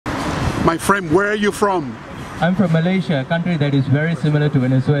My friend, where are you from? I'm from Malaysia, a country that is very similar to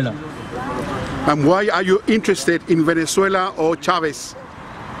Venezuela. And why are you interested in Venezuela or Chavez?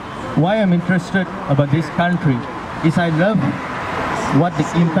 Why I'm interested about this country is I love what the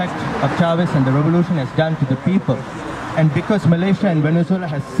impact of Chavez and the revolution has done to the people. And because Malaysia and Venezuela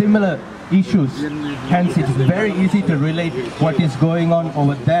has similar issues, hence it's very easy to relate what is going on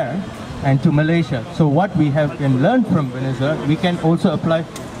over there and to Malaysia. So what we have can learn from Venezuela, we can also apply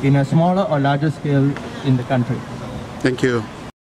in a smaller or larger scale in the country. Thank you.